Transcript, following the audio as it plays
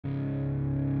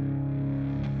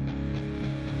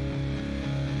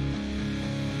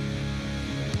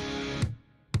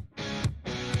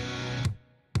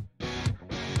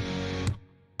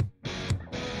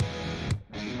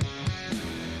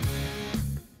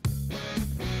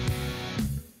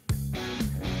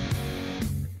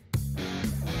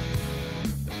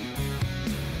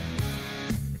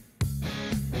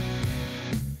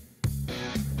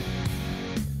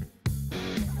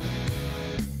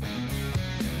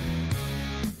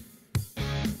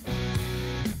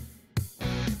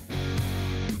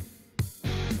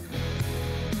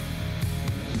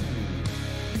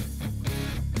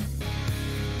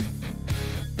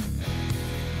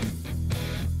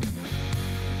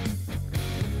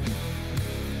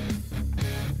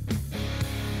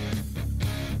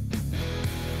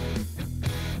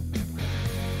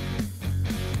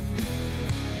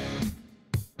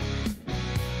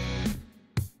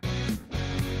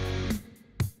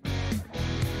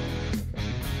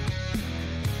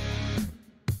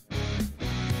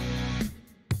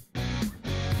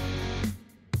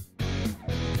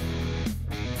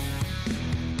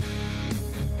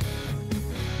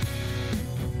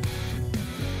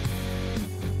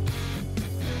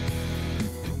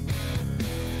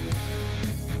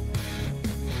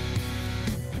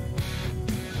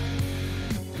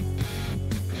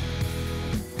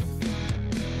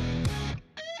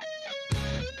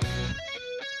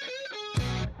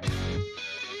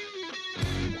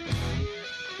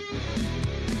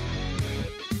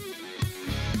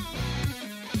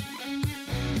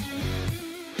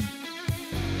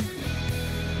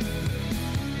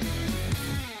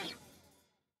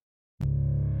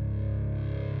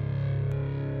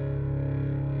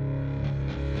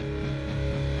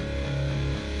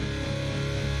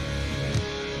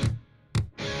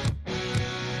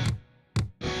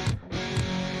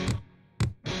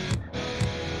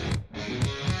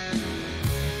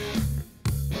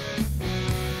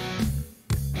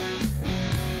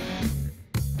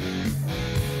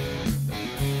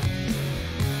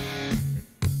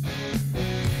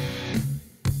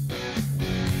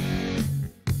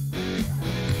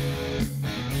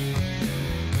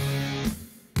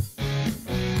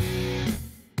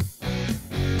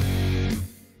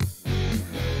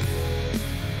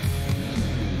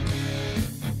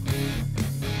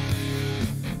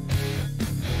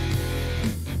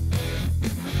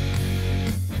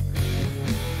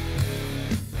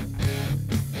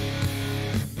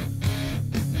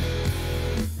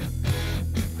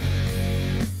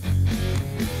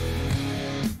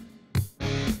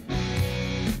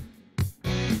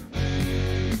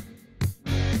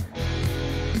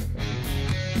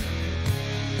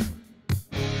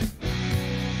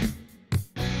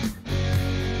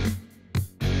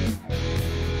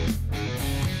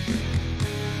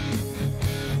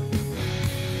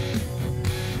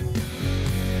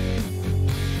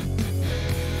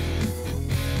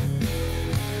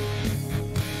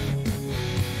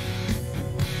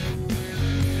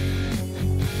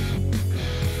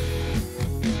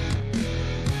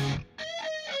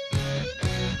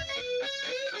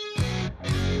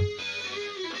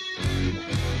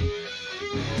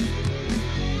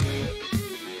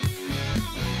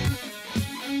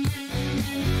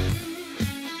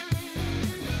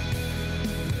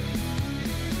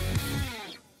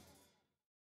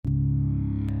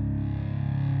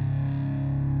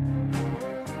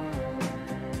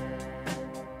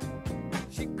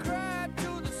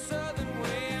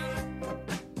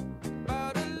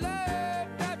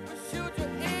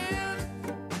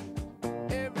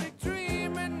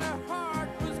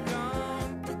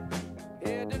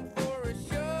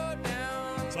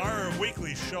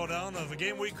weekly showdown of a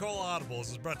game we call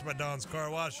Audibles is brought to you by Don's Car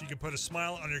Wash. You can put a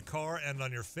smile on your car and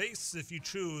on your face if you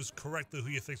choose correctly who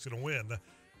you think's going to win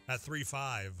at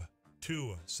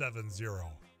 35270.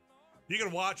 You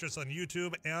can watch us on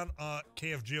YouTube and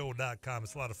KFGO.com.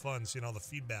 It's a lot of fun seeing all the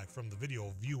feedback from the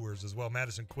video viewers as well.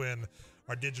 Madison Quinn,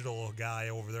 our digital guy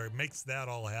over there, makes that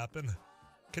all happen.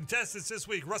 Contestants this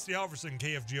week, Rusty Halvorson,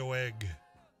 KFGO Egg.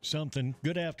 Something.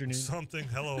 Good afternoon. Something.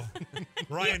 Hello.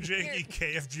 Ryan Janke,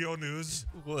 KFGO News.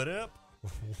 What up?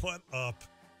 What up?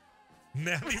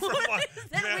 Mandy from Is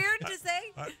that weird to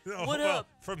say? No, what well, up?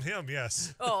 From him,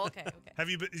 yes. Oh, okay. Have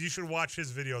you? You should watch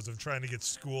his videos of trying to get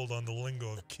schooled on the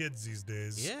lingo of kids these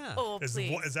days. Yeah. Oh,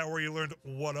 please. Is that where you learned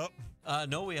what up?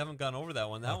 No, we haven't gone over that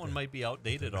one. That one might be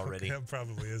outdated already. Okay, it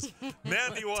probably is.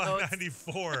 Mandy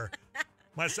 194.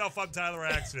 Myself, I'm Tyler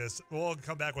Axness. We'll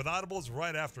come back with Audibles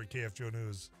right after KFGO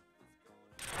News.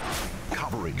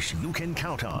 Coverage you can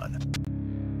count on.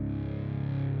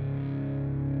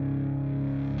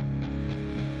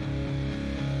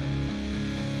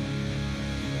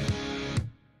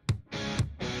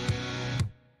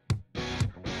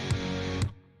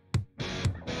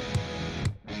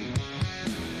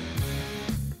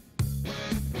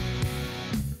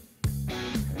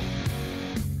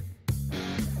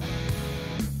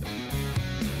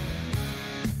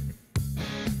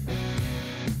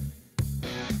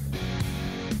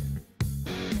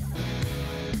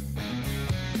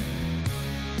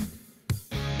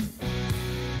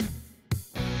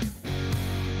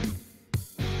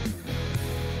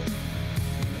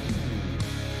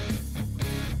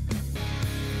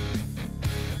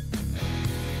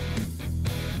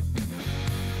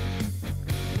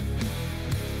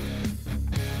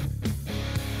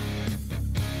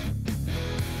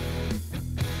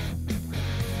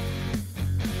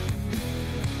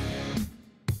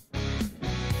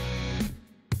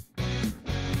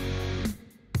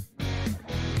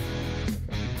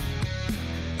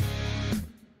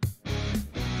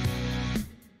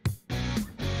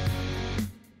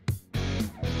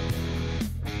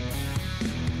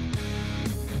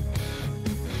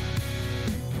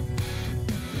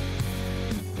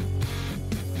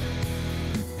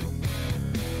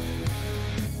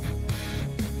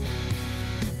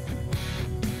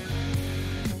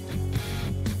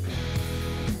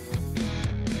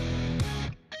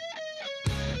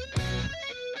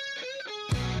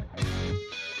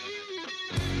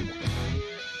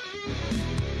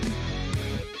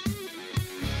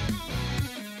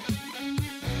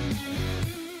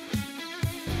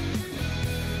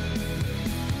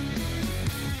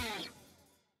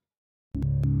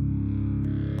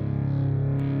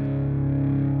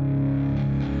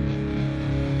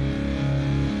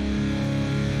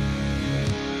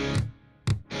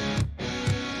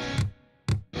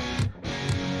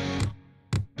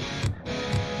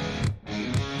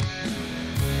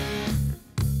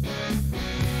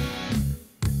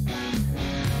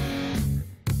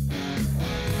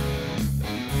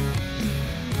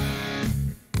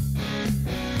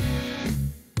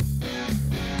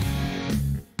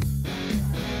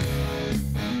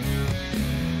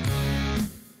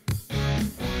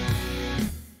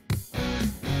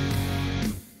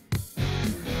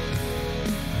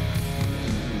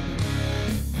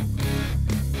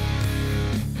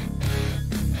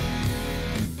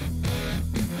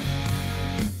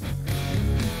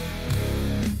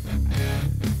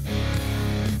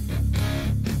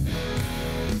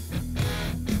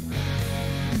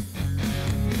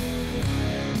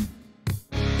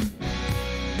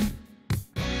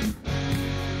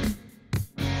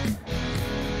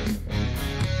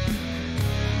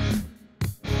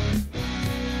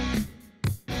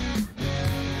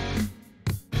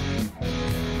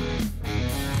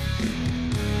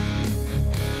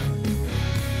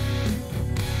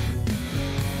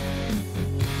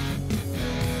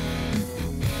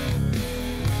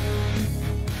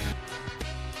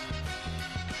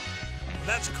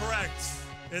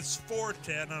 It's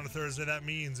 4:10 on a Thursday. That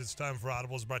means it's time for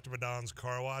Audibles brought to you by Don's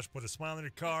Car Wash. Put a smile on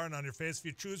your car and on your face. If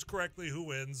you choose correctly, who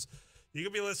wins? You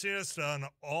can be listening to us on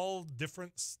all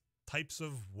different types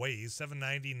of ways.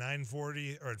 790,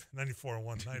 940, or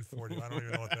 94.1, 940. I don't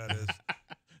even know what that is.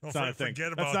 Don't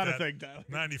forget about that. That's not a thing, Tyler.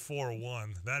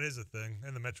 94.1. That is a thing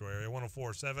in the metro area.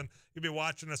 104.7. You'll be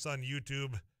watching us on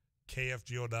YouTube,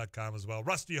 KFGO.com as well.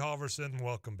 Rusty Halvorson,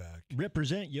 welcome back.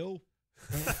 Represent, yo.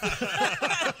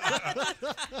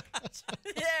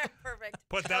 Yeah, perfect.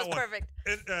 Put that one. Perfect.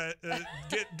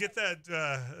 Get that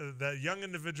that young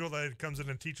individual that comes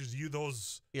in and teaches you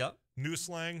those new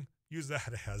slang. use that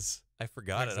as. I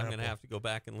forgot it. I'm Example. going to have to go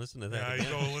back and listen to that Yeah, again.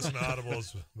 you go listen to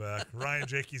Audibles back. Ryan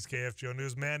Janke's KFGO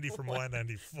News. Mandy from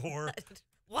Y94.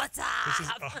 What's up? This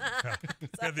is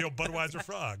yeah, the old Budweiser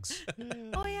frogs.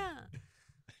 Oh, yeah.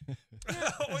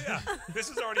 Oh yeah, this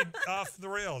is already off the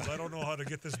rails. I don't know how to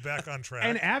get this back on track.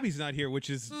 And Abby's not here, which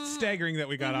is staggering that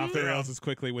we got off the Yeah. rails as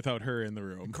quickly without her in the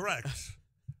room. Correct.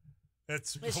 It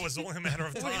was only a matter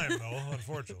of time, though,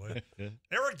 unfortunately.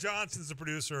 Eric Johnson's the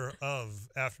producer of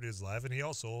Afternoons Live, and he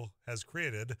also has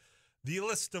created the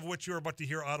list of which you're about to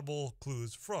hear audible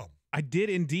clues from. I did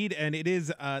indeed, and it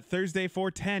is Thursday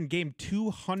 410, game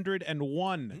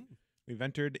 201. We've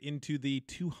entered into the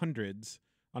 200s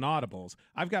on Audibles.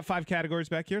 I've got 5 categories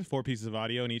back here, 4 pieces of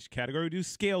audio in each category. We do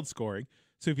scaled scoring.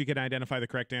 So if you can identify the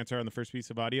correct answer on the first piece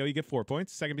of audio, you get 4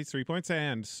 points, second piece 3 points,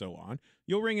 and so on.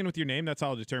 You'll ring in with your name. That's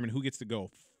all to determine who gets to go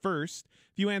first.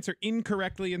 If you answer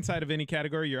incorrectly inside of any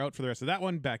category, you're out for the rest of that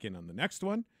one. Back in on the next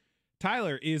one.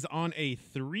 Tyler is on a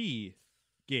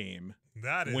 3-game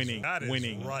That is winning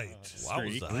right.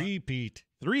 streak. Wowza. Repeat.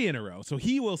 3 in a row. So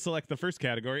he will select the first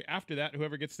category. After that,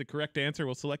 whoever gets the correct answer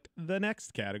will select the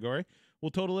next category. We'll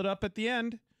total it up at the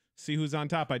end. See who's on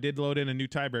top. I did load in a new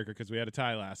tiebreaker because we had a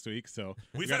tie last week. So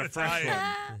We've got had a fresh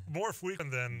tie one. more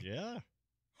frequent than. Yeah.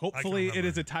 Hopefully, it remember.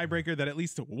 is a tiebreaker that at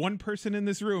least one person in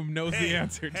this room knows the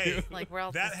answer to. Like we're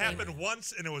all That the same. happened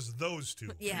once, and it was those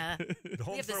two. Yeah. The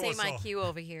home We have the throw same was all- IQ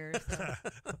over here. So.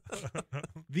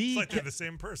 It's like they're the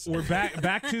same person. We're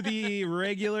back to the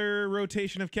regular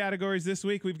rotation of categories this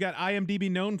week. We've got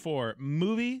IMDb known for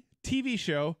movie, TV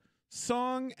show,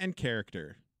 song, and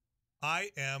character.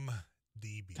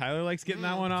 IMDb. Tyler likes getting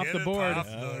that one off Get the it board. off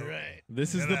the- All right.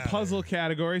 This is Get the outta puzzle here.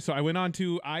 category. So I went on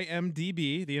to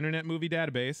IMDb, the Internet Movie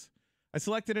Database. I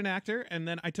selected an actor, and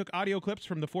then I took audio clips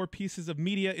from the 4 pieces of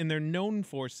media in their known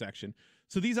for section.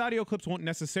 So these audio clips won't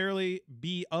necessarily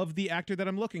be of the actor that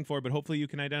I'm looking for, but hopefully you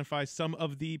can identify some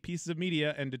of the pieces of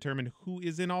media and determine who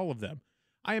is in all of them.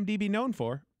 IMDb known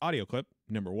for audio clip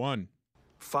number 1.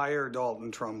 Fire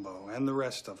Dalton Trumbo and the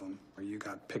rest of them. Where you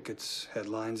got pickets,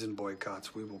 headlines, and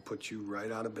boycotts, we will put you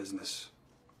right out of business.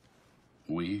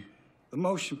 We? The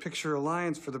Motion Picture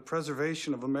Alliance for the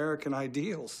Preservation of American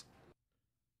Ideals.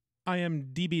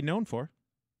 IMDb known for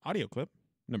audio clip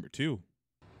number 2.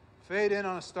 Fade in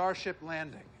on a starship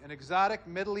landing, an exotic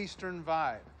Middle Eastern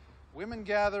vibe. Women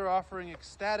gather offering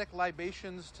ecstatic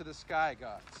libations to the sky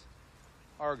gods.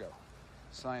 Argo,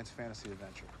 science fantasy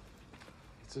adventure.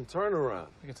 It's in turnaround.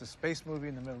 It's a space movie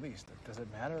in the Middle East. Does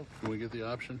it matter? Can we get the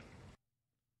option?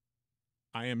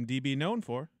 IMDb known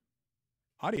for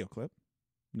audio clip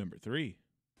number 3.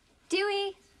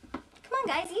 Dewey, come on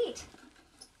guys, eat.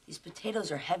 These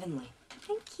potatoes are heavenly.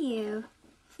 Thank you.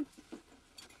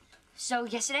 So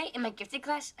yesterday in my gifted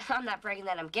class, I'm not bragging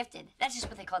that I'm gifted. That's just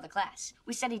what they call the class.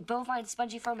 We studied bovine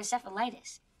spongiform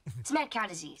encephalitis. It's mad cow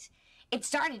disease. It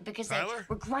started because they Tyler?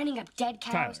 were grinding up dead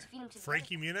cows Tyler. to feed them to the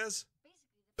Frankie Muniz?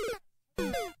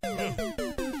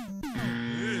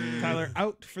 Tyler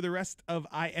out for the rest of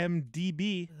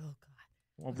IMDb. Oh, God.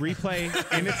 We'll replay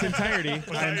in its entirety. that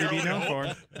your IMDb only known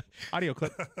hope? for audio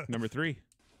clip number 3.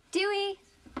 Dewey,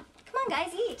 come on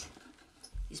guys, eat.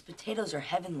 These potatoes are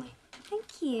heavenly.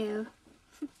 Thank you.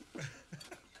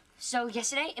 So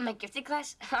yesterday in my gifted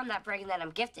class, I'm not bragging that I'm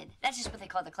gifted. That's just what they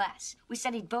call the class. We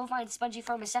studied bovine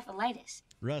spongiform encephalitis. It's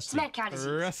Rusty. mad cow disease.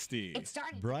 Rusty. It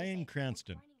started Brian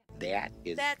Cranston. That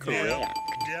is That's correct.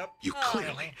 Yep. You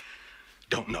clearly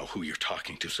don't know who you're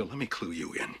talking to, so let me clue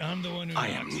you in. I'm the one who I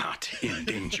am not in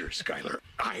danger, Skylar.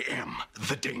 I am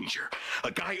the danger. A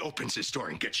guy opens his door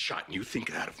and gets shot, and you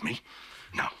think that of me?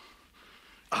 No.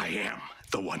 I am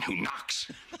the one who knocks.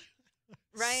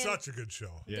 Ryan, Such a good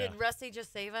show. Yeah. did Rusty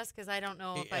just save us? Because I don't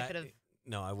know if I could have.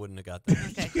 No, I wouldn't have got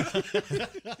that. Okay.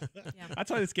 That's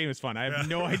why this game is fun. I have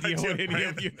no Yeah, idea I do, what any man.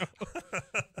 of you know.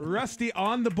 Rusty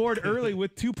on the board early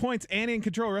with 2 points and in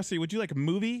control. Rusty, would you like a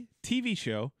movie, TV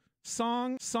show,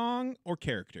 song, or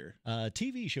character?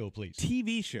 TV show, please.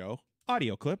 TV show,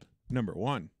 audio clip number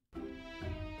 1.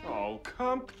 Oh,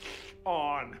 come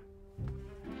on.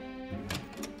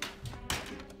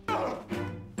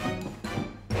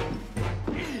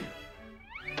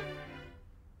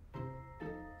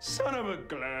 Son of a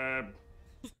glab.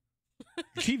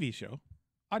 TV show,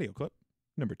 audio clip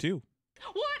number 2.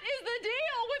 What is the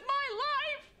deal with my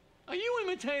life? Are you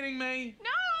imitating me?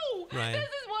 No! Ryan. This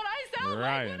is what I sound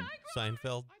Ryan. like when I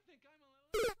Seinfeld.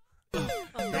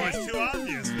 It was too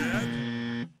obvious,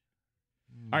 man.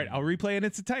 All right, I'll replay in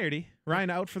its entirety. Ryan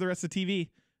out for the rest of TV.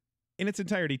 In its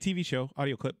entirety, TV show,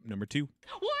 audio clip number 2.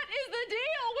 What is the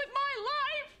deal with my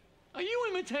life? Are you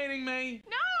imitating me?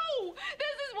 No!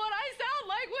 This is what I sound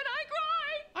like when I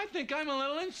cry. I think I'm a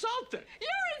little insulted.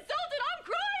 You're insulting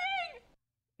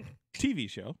TV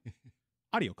show.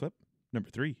 Audio clip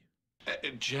number 3.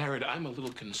 Jared, I'm a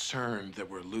little concerned that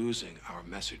we're losing our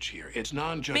message here. It's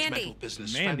non-judgmental, Mandy.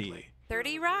 business Mandy. friendly.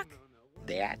 30 Rock?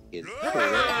 That is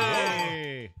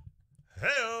Hey.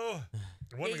 Hey-o.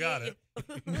 Wouldn't have got it.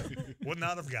 Would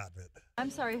not have gotten it. I'm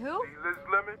sorry, who? Hey, Liz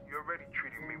Lemon, you're already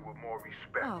treating me with more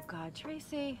respect. Oh, God,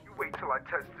 Tracy. You wait till I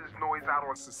test this noise out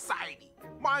on society.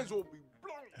 Mine's will be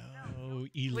blown. Oh,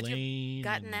 Elaine. Would you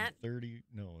gotten and that? 30.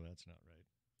 No, that's not right.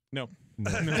 No.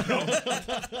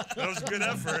 That was a good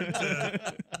effort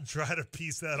to try to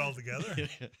piece that all together.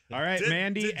 All right,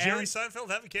 Mandy. Did Jerry and- Seinfeld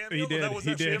have a cameo? He did. That was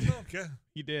He that did. Seinfeld? Okay.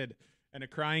 He did. And a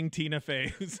crying Tina Fey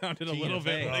who sounded a Tina little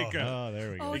bit Fey. like Oh,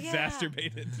 there we go. Oh, yeah.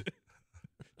 exacerbated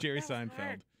Jerry That was Seinfeld.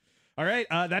 hard. All right,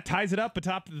 that ties it up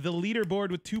atop the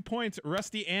leaderboard with 2 points.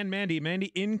 Rusty and Mandy. Mandy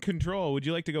in control. Would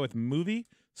you like to go with movie,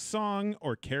 song,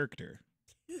 or character?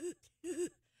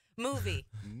 Movie.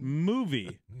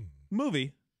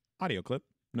 Movie. Audio clip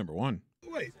number 1.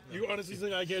 Wait, you honestly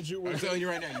think I can't shoot? I'm telling you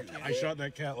right now. I shot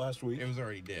that cat last week. It was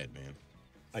already dead, man.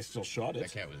 I still shot it.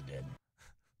 That cat was dead.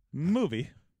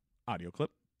 Movie. Audio clip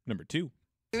number 2.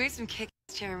 We made some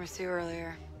kick-ass tiramisu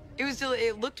earlier. It was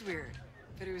it looked weird,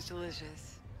 but it was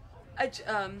delicious.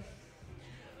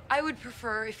 I would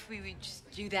prefer if we would just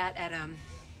do that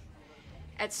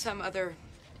at some other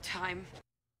time.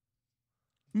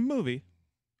 Movie.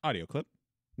 Audio clip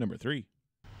number 3.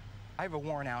 I have a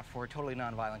warrant out for a totally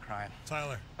nonviolent crime.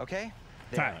 Tyler. Okay?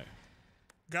 Tyler.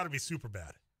 Got to be super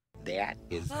bad. That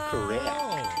is correct.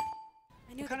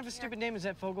 What kind of a stupid name is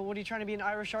that, Fogel? What are you trying to be, an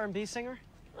Irish R&B singer?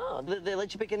 Oh, they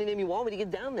let you pick any name you want when you get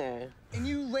down there. And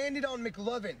you landed on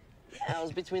McLovin. Yeah, I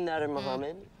was between that and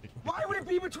Muhammad. Why would it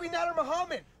be between that or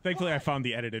Muhammad? Thankfully, I found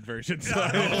the edited version, so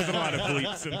there wasn't a lot of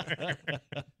bleeps in there.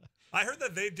 I heard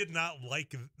that they did not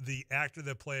like the actor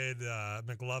that played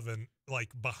McLovin, like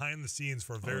behind the scenes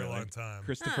for a very long time.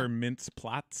 Christopher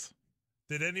Mintz-Platz.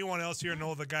 Did anyone else here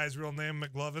know the guy's real name,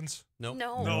 McLovin's? Nope.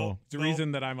 No. It's the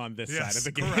reason that I'm on this side of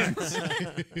the game.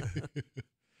 Correct.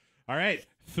 All right,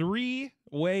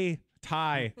 3-way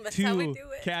tie. That's how we 2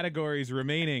 do it. categories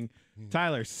remaining.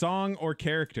 Tyler, song or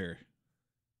character?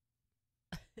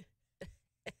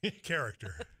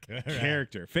 Character.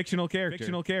 Character. Fictional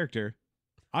character.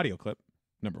 Audio clip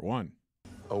number 1.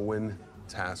 Owen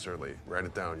Tasserly. Write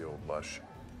it down, you old lush.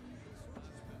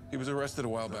 He was arrested a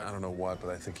while back. I don't know what, but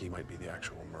I think he might be the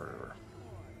actual murderer.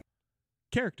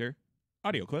 Character.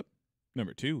 Audio clip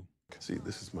number 2. See,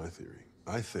 this is my theory.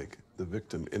 I think the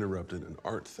victim interrupted an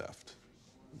art theft.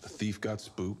 The thief got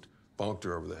spooked, bonked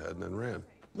her over the head, and then ran.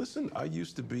 Listen, I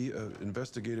used to be an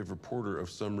investigative reporter of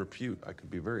some repute. I could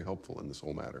be very helpful in this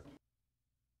whole matter.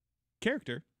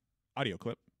 Character. Audio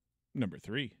clip number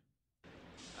 3.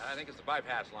 I think it's the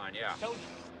bypass line, yeah.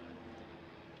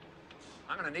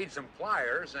 I'm going to need some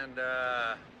pliers and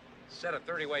a set of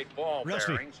 30-weight ball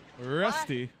bearings.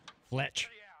 Rusty. Fletch.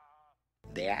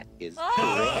 That is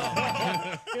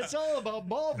correct. It's all about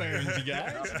ball bearings, you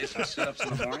guys. Did some sit-ups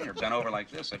in the morning or bent over like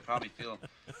this, I'd probably feel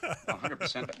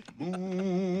 100% better.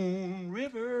 Moon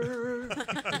River.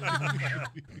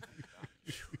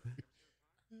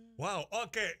 Wow.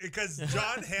 Okay, because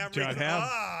John Hamrick.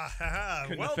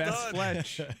 Well Confess done.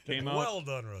 Fletch came out Well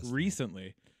done, Rusty.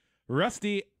 recently.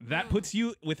 Rusty, that puts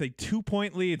you with a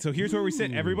 2-point lead. So here's where we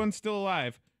sit. Everyone's still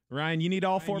alive. Ryan, you need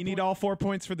all 4. You need all 4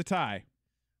 points for the tie.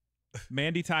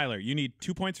 Mandy, Tyler, you need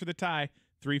 2 points for the tie,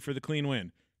 3 for the clean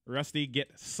win. Rusty,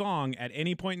 get song at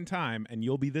any point in time, and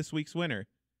you'll be this week's winner.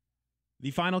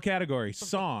 The final category,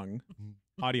 song,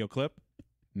 audio clip,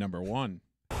 number 1.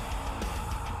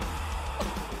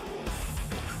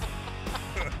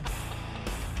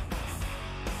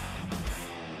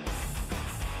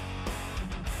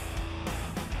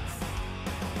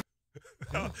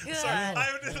 Sorry,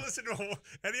 I didn't listen to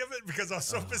any of it because I was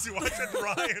so busy watching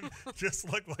Ryan just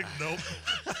look like nope.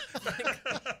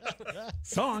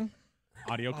 Song,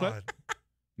 audio clip,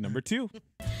 number 2.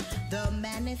 The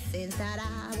man says that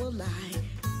I will lie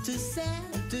to say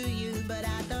to you, but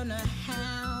I don't know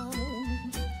how.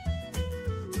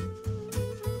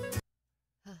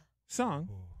 Song,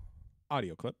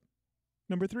 audio clip,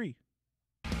 number 3.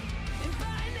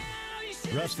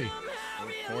 Rusty.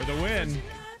 For the win.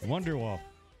 Wonderwall.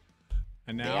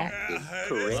 And now,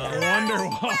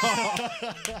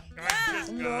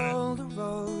 And all the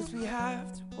roads we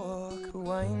have to walk are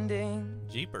winding.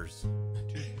 Jeepers.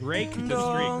 Break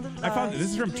the Streak. I found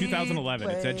this is from 2011.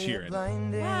 It's Ed Sheeran.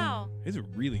 Wow. It's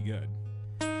really good.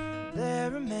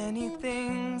 There are many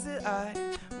things that I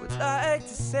would like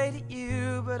to say to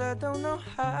you, but I don't know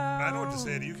how. I know what to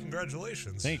say to you.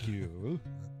 Congratulations. Thank you.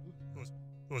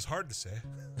 It was hard to say.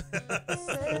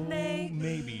 Oh,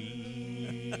 maybe.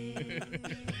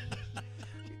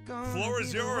 Floor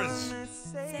is yours.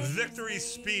 Victory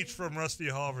speech from Rusty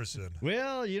Halvorson.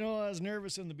 Well, you know, I was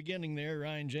nervous in the beginning there.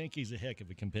 Ryan Janke's a heck of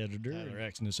a competitor.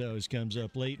 Axness always comes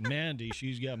up late. And Mandy,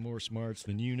 she's got more smarts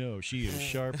than you know. She is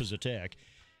sharp as a tack.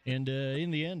 And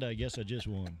in the end, I guess I just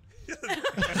won.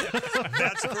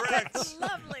 That's correct.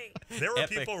 Lovely. There were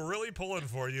people really pulling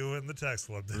for you in the text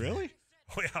club. Really?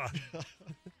 Oh, yeah.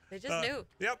 They just knew.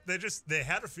 Yep, they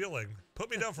had a feeling. Put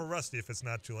me down for Rusty if it's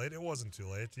not too late. It wasn't too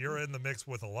late. You're in the mix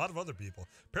with a lot of other people.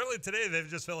 Apparently today they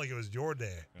just felt like it was your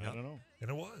day. I don't know. And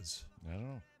it was. I don't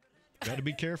know. Got to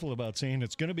be careful about saying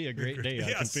it's going to be a great day. Yes.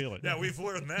 I can feel it. Yeah, we've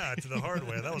learned that the hard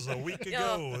way. That was a week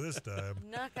ago this time.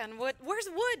 Knock on wood. Where's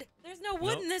wood? There's no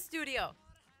wood in this studio.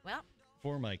 Well.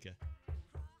 Formica.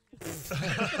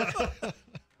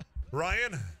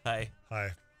 Ryan? Hi.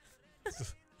 Hi.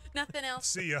 Nothing else.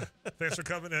 See ya. Thanks for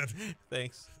coming in.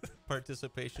 Thanks.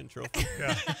 Participation trophy.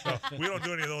 Yeah. No, we don't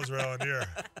do any of those around here.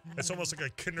 It's almost like a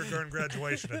kindergarten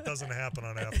graduation. It doesn't happen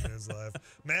on Afternoons Live.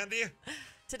 Mandy?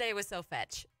 Today was so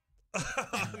fetch.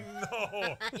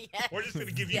 No. Yes. We're just going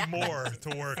to give you more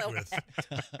to work with.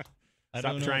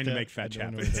 Stop trying to make fetch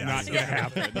happen. It's not going to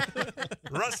happen.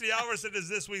 Rusty Halvorson is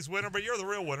this week's winner, but you're the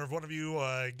real winner. If one of you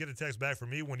get a text back from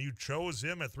me when you chose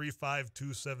him at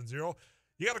 35270.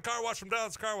 You got a car wash from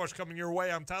Don's Car Wash coming your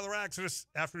way. I'm Tyler Axness.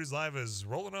 Afternoons Live is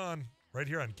rolling on right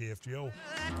here on KFGO.